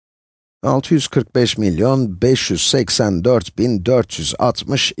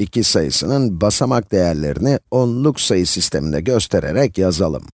645.584.462 sayısının basamak değerlerini onluk sayı sisteminde göstererek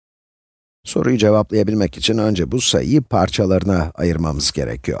yazalım. Soruyu cevaplayabilmek için önce bu sayıyı parçalarına ayırmamız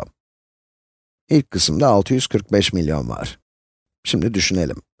gerekiyor. İlk kısımda 645 milyon var. Şimdi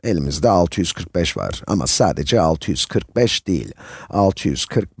düşünelim. Elimizde 645 var ama sadece 645 değil,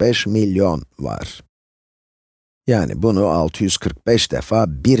 645 milyon var. Yani bunu 645 defa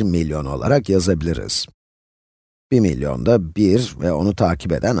 1 milyon olarak yazabiliriz. 1 milyon da 1 ve onu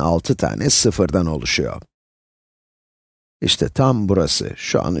takip eden 6 tane sıfırdan oluşuyor. İşte tam burası,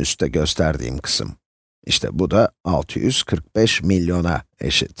 şu an üstte gösterdiğim kısım. İşte bu da 645 milyona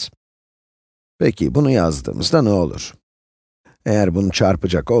eşit. Peki bunu yazdığımızda ne olur? Eğer bunu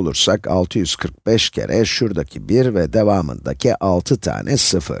çarpacak olursak 645 kere şuradaki 1 ve devamındaki 6 tane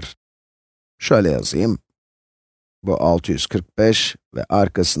sıfır. Şöyle yazayım. Bu 645 ve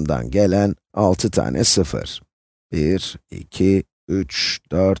arkasından gelen 6 tane sıfır. 1, 2, 3,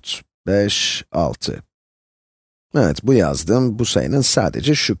 4, 5, 6. Evet, bu yazdığım bu sayının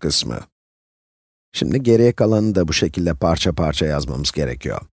sadece şu kısmı. Şimdi geriye kalanını da bu şekilde parça parça yazmamız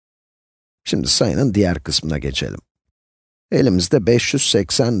gerekiyor. Şimdi sayının diğer kısmına geçelim. Elimizde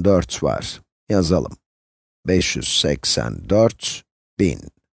 584 var. Yazalım. 584 bin.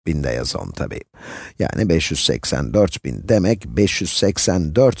 Bin de yazalım tabii. Yani 584 bin demek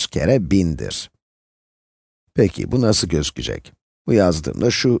 584 kere bindir. Peki bu nasıl gözükecek? Bu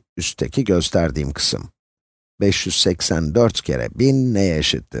yazdığımda şu üstteki gösterdiğim kısım. 584 kere 1000 neye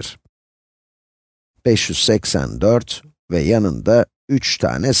eşittir? 584 ve yanında 3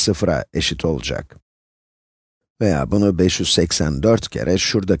 tane sıfıra eşit olacak. Veya bunu 584 kere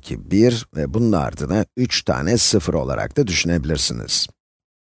şuradaki 1 ve bunun ardına 3 tane sıfır olarak da düşünebilirsiniz.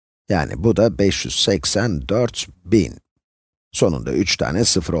 Yani bu da 584 bin. Sonunda 3 tane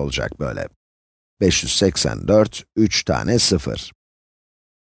sıfır olacak böyle. 584, 3 tane sıfır.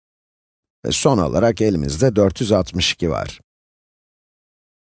 Ve son olarak elimizde 462 var.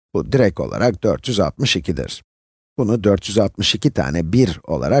 Bu direkt olarak 462'dir. Bunu 462 tane 1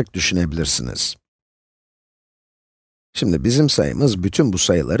 olarak düşünebilirsiniz. Şimdi bizim sayımız bütün bu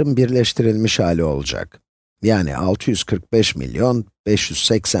sayıların birleştirilmiş hali olacak. Yani 645 milyon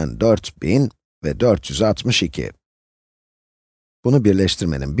 584 bin ve 462. Bunu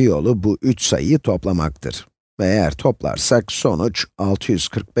birleştirmenin bir yolu bu 3 sayıyı toplamaktır. Ve eğer toplarsak sonuç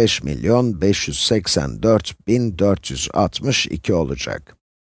 645 milyon 584 bin 462 olacak.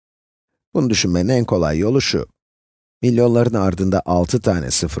 Bunu düşünmenin en kolay yolu şu. Milyonların ardında 6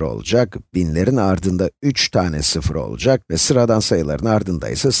 tane sıfır olacak, binlerin ardında 3 tane sıfır olacak ve sıradan sayıların ardında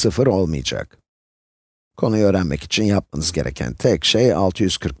ise sıfır olmayacak. Konuyu öğrenmek için yapmanız gereken tek şey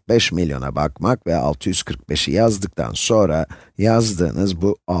 645 milyona bakmak ve 645'i yazdıktan sonra yazdığınız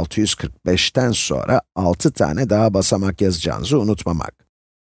bu 645'ten sonra 6 tane daha basamak yazacağınızı unutmamak.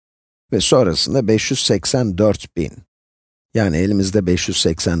 Ve sonrasında 584 bin. Yani elimizde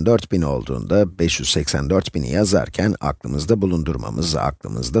 584 bin olduğunda 584 bini yazarken aklımızda bulundurmamız,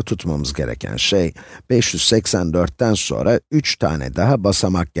 aklımızda tutmamız gereken şey 584'ten sonra 3 tane daha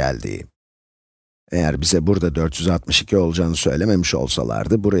basamak geldiği. Eğer bize burada 462 olacağını söylememiş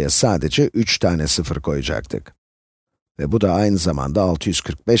olsalardı, buraya sadece 3 tane sıfır koyacaktık. Ve bu da aynı zamanda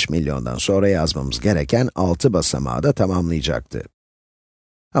 645 milyondan sonra yazmamız gereken 6 basamağı da tamamlayacaktı.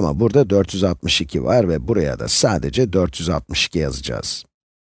 Ama burada 462 var ve buraya da sadece 462 yazacağız.